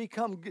was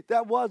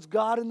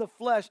God in the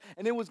flesh,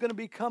 and it was going to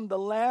become the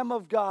Lamb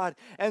of God.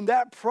 And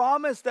that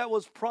promise that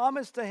was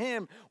promised to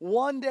him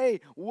one day,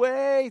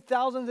 way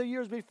thousands of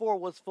years before,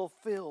 was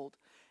fulfilled.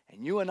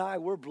 And you and I,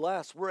 we're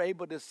blessed. We're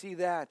able to see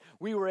that.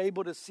 We were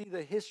able to see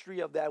the history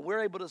of that.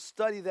 We're able to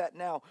study that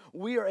now.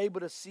 We are able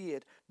to see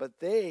it.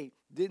 But they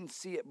didn't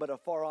see it but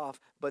afar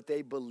off, but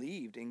they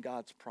believed in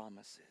God's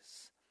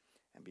promises.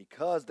 And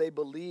because they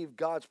believed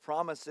God's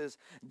promises,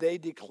 they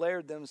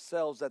declared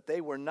themselves that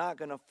they were not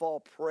going to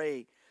fall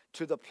prey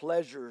to the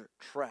pleasure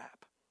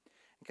trap.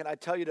 And can I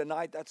tell you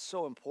tonight, that's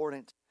so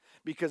important,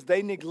 because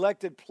they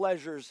neglected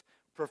pleasures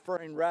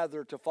preferring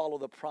rather to follow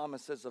the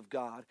promises of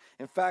God.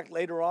 In fact,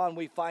 later on,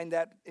 we find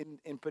that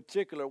in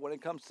particular when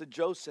it comes to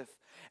Joseph,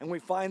 and we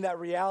find that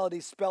reality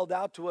spelled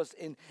out to us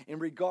in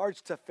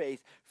regards to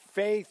faith.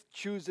 Faith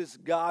chooses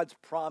God's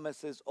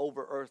promises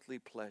over earthly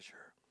pleasure.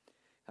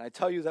 And I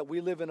tell you that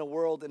we live in a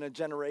world, in a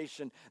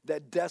generation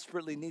that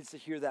desperately needs to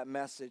hear that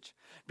message.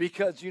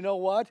 Because you know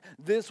what?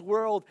 This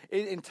world,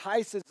 it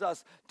entices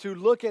us to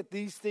look at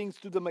these things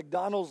through the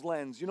McDonald's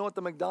lens. You know what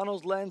the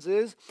McDonald's lens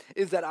is?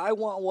 Is that I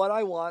want what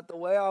I want, the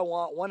way I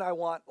want, when I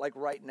want, like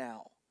right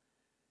now.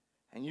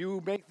 And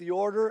you make the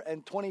order,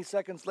 and 20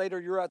 seconds later,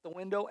 you're at the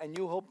window, and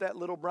you hope that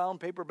little brown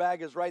paper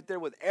bag is right there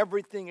with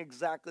everything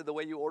exactly the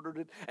way you ordered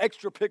it.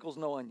 Extra pickles,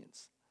 no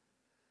onions.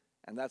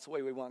 And that's the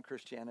way we want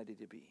Christianity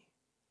to be.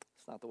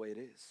 It's not the way it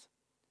is.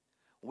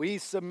 We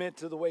submit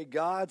to the way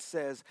God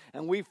says,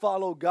 and we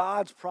follow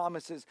God's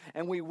promises,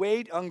 and we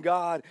wait on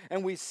God,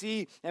 and we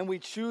see and we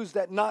choose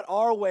that not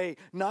our way,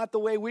 not the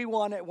way we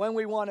want it, when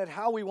we want it,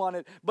 how we want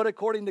it, but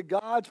according to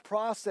God's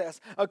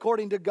process,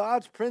 according to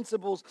God's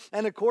principles,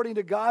 and according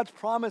to God's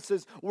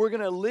promises. We're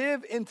going to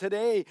live in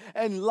today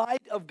in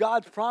light of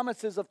God's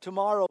promises of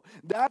tomorrow.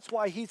 That's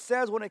why he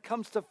says when it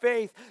comes to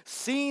faith,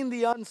 seeing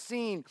the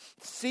unseen,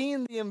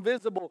 seeing the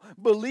invisible,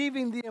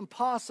 believing the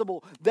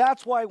impossible.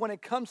 That's why when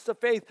it comes to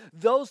faith,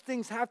 those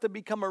things have to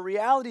become a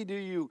reality to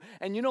you.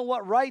 And you know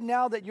what? Right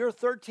now that you're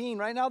 13,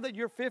 right now that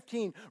you're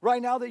 15,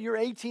 right now that you're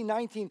 18,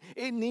 19,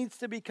 it needs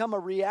to become a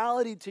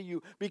reality to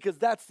you, because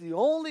that's the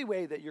only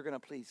way that you're going to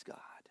please God,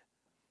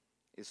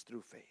 is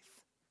through faith.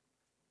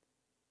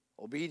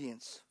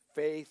 Obedience.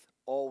 Faith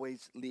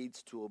always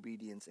leads to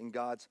obedience in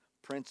God's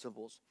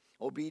principles.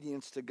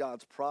 Obedience to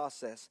God's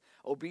process.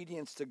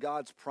 Obedience to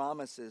God's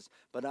promises.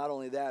 But not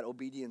only that,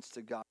 obedience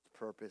to God's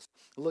purpose.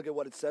 Look at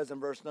what it says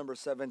in verse number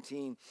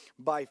 17.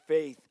 By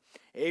faith,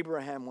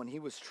 Abraham, when he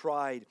was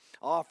tried,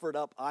 offered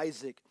up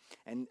Isaac,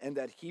 and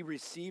that he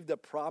received the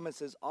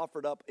promises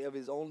offered up of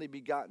his only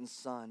begotten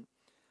son,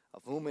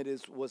 of whom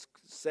was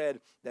said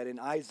that in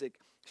Isaac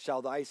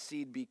shall thy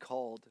seed be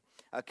called,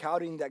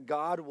 accounting that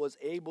God was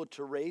able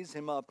to raise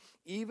him up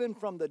even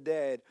from the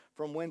dead,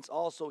 from whence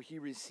also he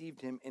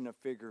received him in a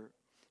figure.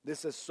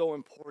 This is so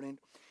important.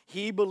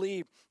 He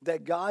believed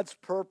that God's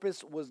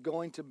purpose was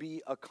going to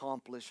be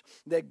accomplished.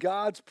 That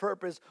God's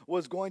purpose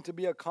was going to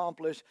be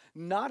accomplished.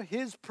 Not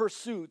his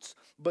pursuits,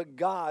 but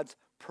God's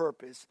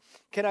purpose.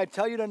 Can I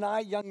tell you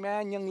tonight, young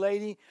man, young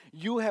lady,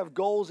 you have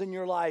goals in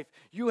your life.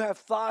 You have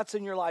thoughts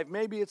in your life.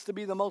 Maybe it's to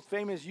be the most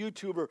famous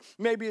YouTuber.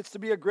 Maybe it's to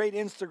be a great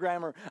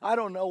Instagrammer. I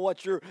don't know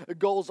what your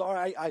goals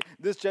are.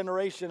 This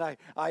generation,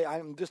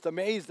 I'm just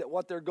amazed at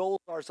what their goals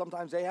are.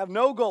 Sometimes they have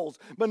no goals.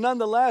 But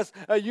nonetheless,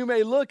 you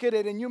may look at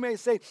it and you may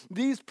say,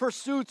 these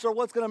pursuits are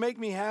what's going to make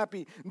me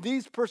happy.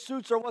 These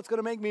pursuits are what's going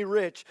to make me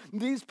rich.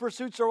 These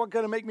pursuits are what's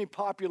going to make me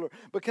popular.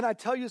 But can I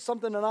tell you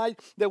something tonight?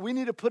 That we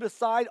need to put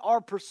aside our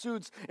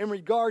pursuits in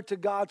regard to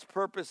God's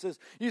purposes.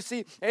 You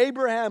see,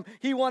 Abraham,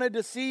 he wanted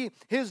to see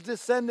his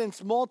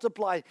descendants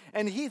multiply.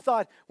 And he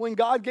thought, when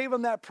God gave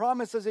him that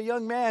promise as a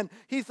young man,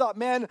 he thought,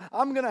 man,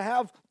 I'm going to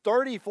have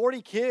 30,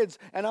 40 kids,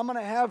 and I'm going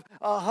to have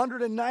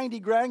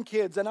 190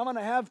 grandkids, and I'm going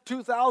to have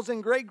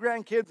 2,000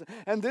 great-grandkids,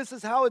 and this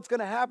is how it's going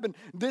to happen.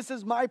 This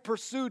is my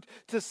pursuit,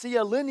 to see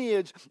a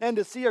lineage and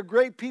to see a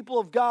great people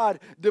of God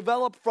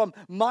develop from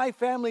my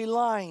family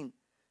line.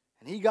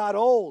 And he got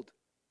old,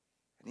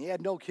 and he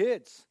had no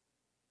kids.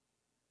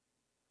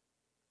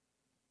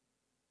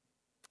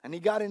 And he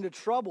got into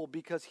trouble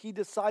because he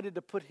decided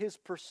to put his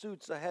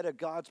pursuits ahead of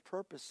God's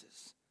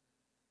purposes.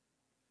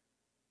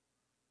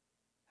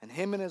 And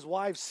him and his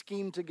wife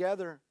schemed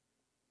together.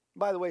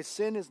 By the way,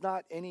 sin is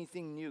not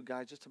anything new,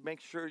 guys. Just to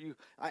make sure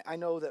I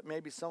know that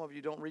maybe some of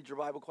you don't read your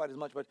Bible quite as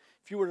much, but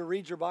if you were to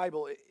read your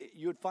Bible,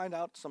 you would find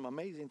out some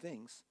amazing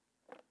things.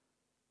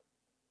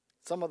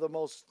 Some of the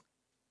most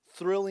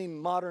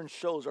thrilling modern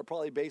shows are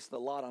probably based a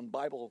lot on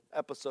Bible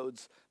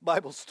episodes,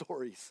 Bible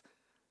stories.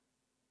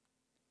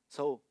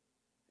 So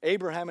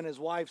Abraham and his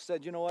wife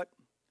said, you know what?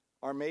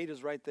 Our maid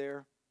is right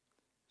there.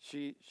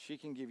 She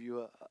can give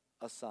you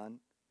a son.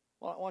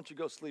 Well, why don't you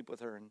go sleep with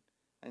her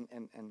and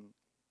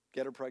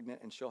get her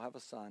pregnant, and she'll have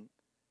a son,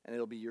 and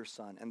it'll be your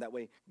son. And that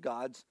way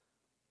God's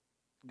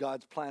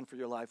plan for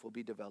your life will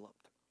be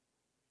developed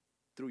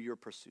through your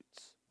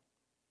pursuits.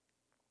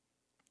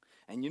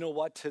 And you know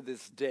what? To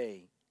this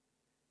day,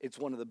 it's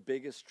one of the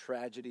biggest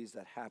tragedies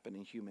that happen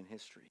in human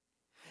history.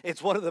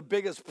 It's one of the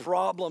biggest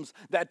problems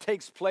that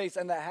takes place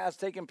and that has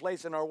taken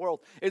place in our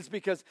world. It's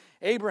because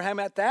Abraham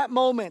at that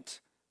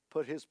moment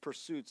put his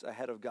pursuits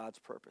ahead of God's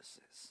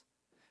purposes.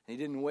 And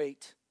he didn't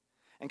wait.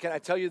 And can I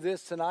tell you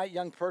this tonight,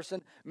 young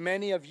person?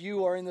 Many of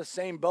you are in the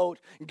same boat.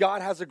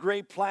 God has a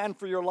great plan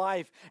for your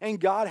life, and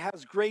God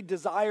has great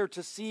desire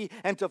to see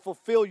and to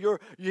fulfill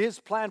His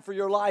plan for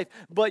your life.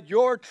 But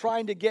you're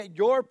trying to get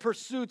your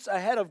pursuits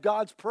ahead of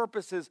God's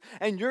purposes,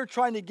 and you're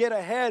trying to get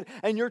ahead,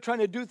 and you're trying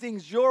to do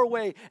things your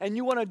way, and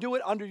you want to do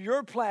it under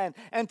your plan.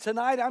 And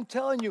tonight, I'm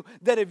telling you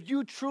that if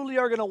you truly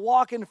are going to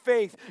walk in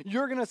faith,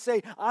 you're going to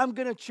say, I'm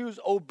going to choose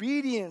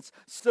obedience,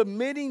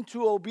 submitting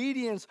to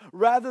obedience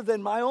rather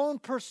than my own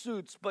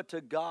pursuits, pursuits, but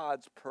to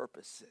God's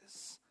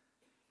purposes.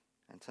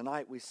 And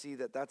tonight we see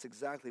that that's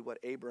exactly what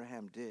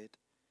Abraham did.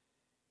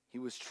 He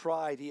was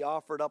tried. He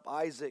offered up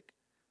Isaac.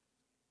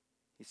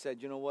 He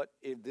said, you know what?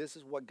 If this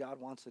is what God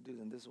wants to do,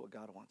 then this is what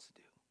God wants to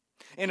do.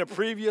 In a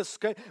previous,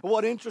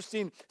 what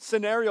interesting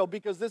scenario,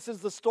 because this is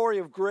the story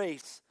of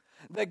grace,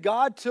 that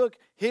God took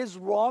his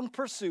wrong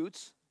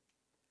pursuits,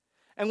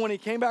 and when he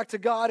came back to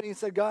God and he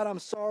said, God, I'm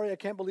sorry, I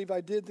can't believe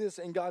I did this,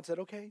 and God said,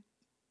 okay,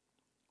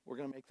 we're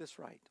going to make this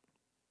right.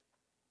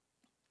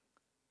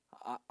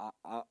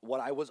 What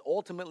I was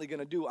ultimately going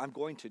to do, I'm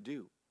going to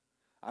do.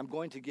 I'm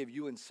going to give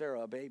you and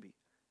Sarah a baby.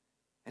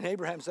 And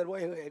Abraham said,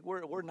 wait,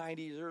 we're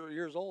 90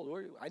 years old.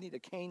 I need a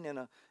cane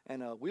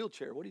and a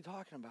wheelchair. What are you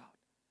talking about?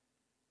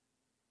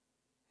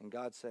 And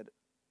God said,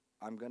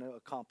 I'm going to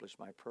accomplish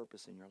my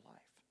purpose in your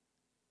life.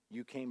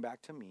 You came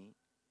back to me,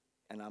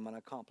 and I'm going to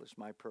accomplish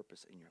my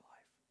purpose in your life.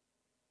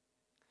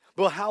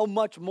 But how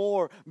much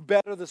more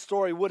better the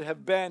story would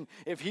have been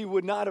if he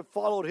would not have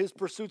followed his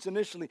pursuits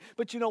initially.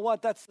 But you know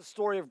what? That's the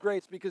story of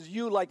grace, because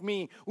you, like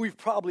me, we've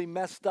probably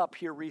messed up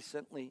here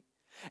recently.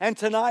 And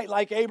tonight,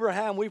 like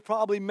Abraham, we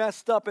probably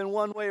messed up in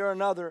one way or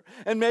another.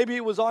 And maybe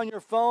it was on your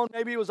phone,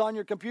 maybe it was on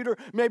your computer,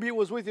 maybe it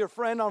was with your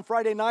friend on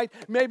Friday night,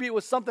 maybe it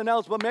was something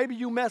else, but maybe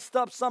you messed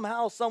up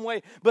somehow, some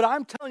way. But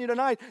I'm telling you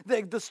tonight,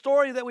 the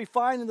story that we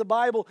find in the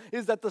Bible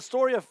is that the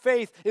story of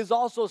faith is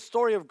also a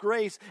story of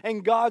grace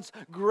and God's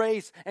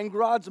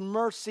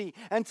mercy.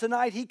 And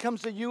tonight he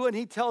comes to you and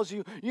he tells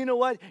you, you know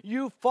what?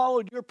 You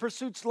followed your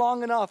pursuits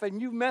long enough and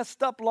you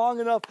messed up long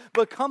enough,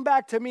 but come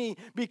back to me,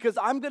 because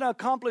I'm going to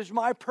accomplish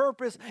my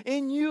purpose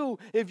in you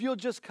if you'll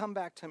just come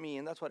back to me.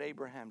 And that's what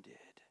Abraham did.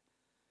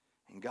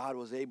 And God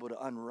was able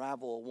to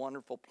unravel a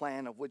wonderful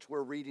plan of which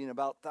we're reading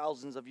about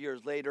thousands of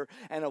years later,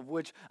 and of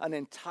which an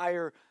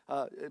entire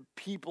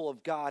people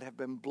of God have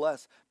been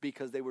blessed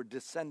because they were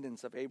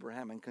descendants of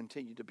Abraham and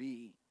continue to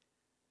be.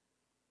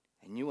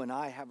 And you and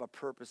I have a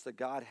purpose that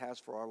God has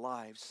for our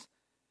lives.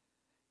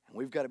 And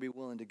we've got to be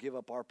willing to give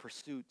up our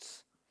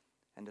pursuits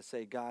and to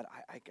say, God,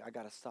 I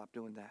got to stop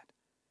doing that.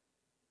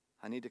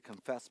 I need to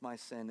confess my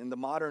sin. In the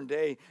modern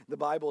day, the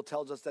Bible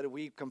tells us that if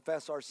we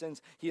confess our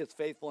sins, he is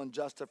faithful and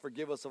just to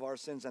forgive us of our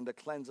sins and to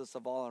cleanse us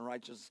of all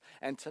unrighteousness.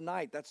 And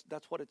tonight, that's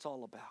what it's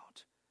all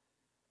about.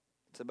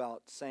 It's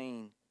about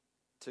saying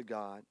to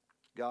God,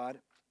 God,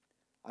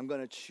 I'm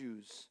going to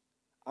choose.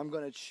 I'm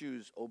going to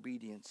choose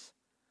obedience.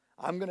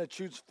 I'm going to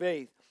choose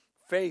faith.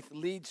 Faith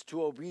leads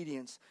to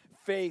obedience.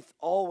 Faith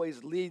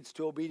always leads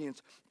to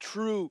obedience.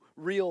 True,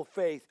 real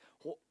faith.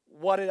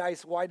 Why did I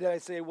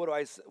say what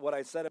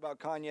I said about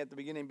Kanye at the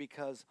beginning?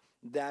 Because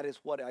that is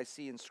what I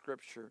see in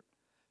Scripture.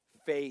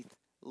 Faith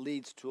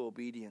leads to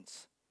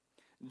obedience.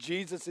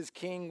 Jesus is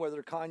king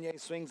whether Kanye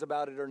swings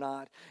about it or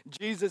not.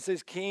 Jesus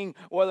is king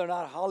whether or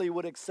not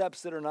Hollywood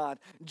accepts it or not.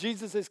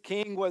 Jesus is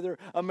king whether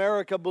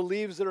America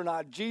believes it or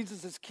not.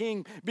 Jesus is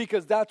king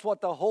because that's what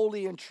the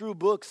holy and true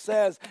book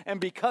says. And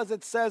because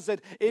it says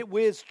it, it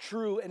is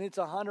true, and it's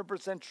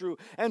 100% true.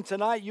 And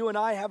tonight you and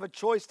I have a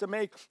choice to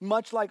make,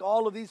 much like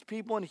all of these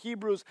people in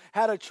Hebrews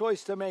had a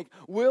choice to make.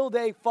 Will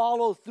they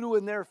follow through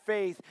in their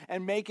faith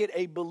and make it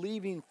a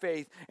believing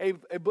faith,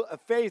 a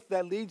faith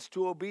that leads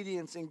to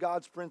obedience in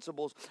God's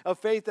principles? A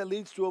faith that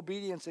leads to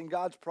obedience in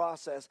God's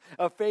process,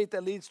 a faith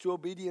that leads to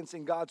obedience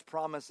in God's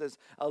promises,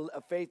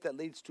 a faith that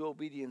leads to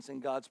obedience in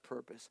God's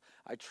purpose.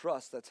 I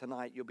trust that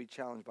tonight you'll be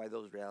challenged by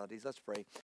those realities. Let's pray.